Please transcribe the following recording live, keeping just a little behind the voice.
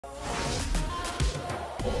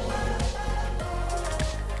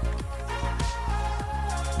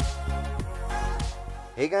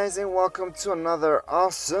Hey guys, and welcome to another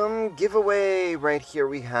awesome giveaway. Right here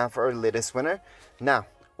we have our latest winner. Now,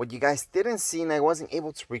 what you guys didn't see and I wasn't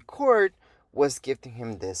able to record was gifting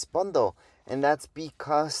him this bundle. And that's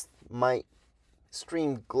because my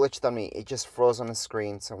stream glitched on me. It just froze on the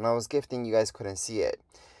screen. So when I was gifting, you guys couldn't see it.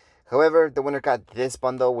 However, the winner got this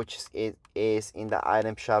bundle, which is in the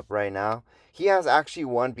item shop right now. He has actually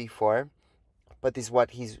won before, but this is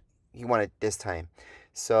what he wanted this time.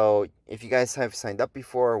 So if you guys have signed up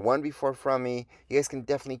before, won before from me, you guys can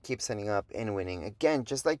definitely keep signing up and winning again,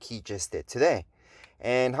 just like he just did today.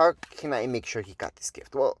 And how can I make sure he got this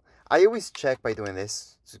gift? Well, I always check by doing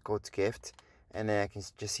this. So go to gift, and then I can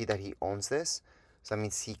just see that he owns this. So that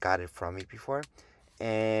means he got it from me before.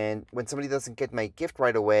 And when somebody doesn't get my gift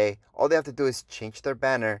right away, all they have to do is change their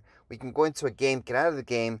banner. We can go into a game, get out of the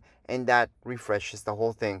game, and that refreshes the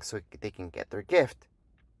whole thing so they can get their gift.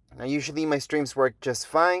 Now, usually my streams work just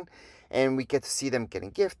fine, and we get to see them getting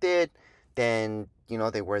gifted. Then,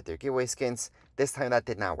 they wear their giveaway skins. This time that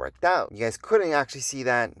did not work out. You guys couldn't actually see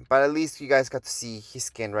that, but at least you guys got to see his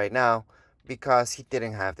skin right now because he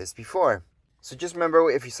didn't have this before. So just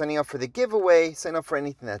remember, if you're signing up for the giveaway, sign up for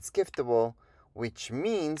anything that's giftable, which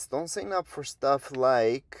means don't sign up for stuff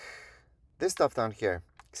like this stuff down here.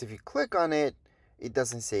 Because if you click on it, it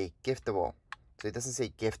doesn't say giftable. So it doesn't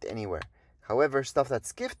say gift anywhere. However, stuff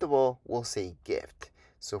that's giftable will say gift.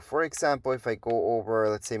 So for example, if I go over,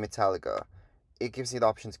 let's say Metallica, it gives me the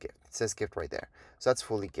option to gift. It says gift right there. So that's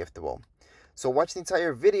fully giftable. So watch the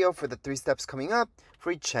entire video for the 3 steps coming up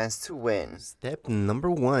for a chance to win. Step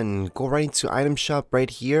number 1, go right into item shop right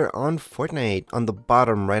here on Fortnite. On the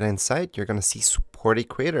bottom right hand side, you're going to see support a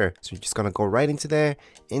creator. So you're just going to go right into there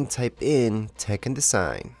and type in tech and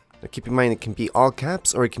design. Now keep in mind, it can be all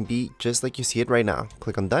caps or it can be just like you see it right now.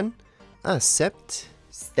 Click on done. Accept.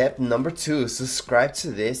 Step number 2, subscribe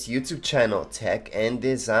to this YouTube channel, Tech and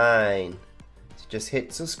Design. So just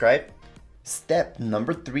hit subscribe. Step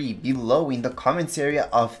number 3, below in the comments area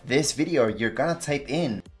of this video, you're gonna type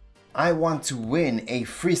in, I want to win a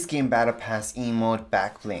free skin battle pass emote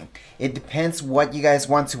back bling. It depends what you guys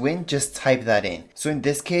want to win, just type that in. So in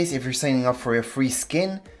this case, if you're signing up for a free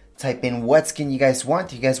skin, type in what skin you guys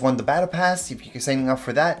want. You guys want the battle pass? If you're signing up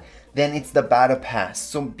for that, then it's the battle pass.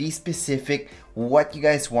 So be specific what you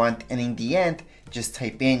guys want, and in the end, just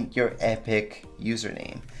type in your epic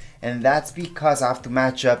username. And that's because I have to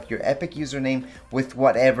match up your epic username with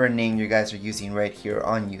whatever name you guys are using right here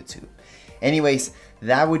on YouTube. Anyways,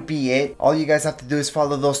 that would be it. All you guys have to do is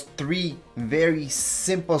follow those 3 very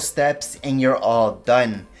simple steps and you're all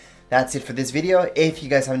done. That's it for this video. If you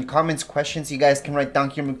guys have any comments, questions, you guys can write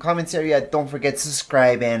down here in the comments area. Don't forget to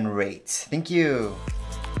subscribe and rate. Thank you.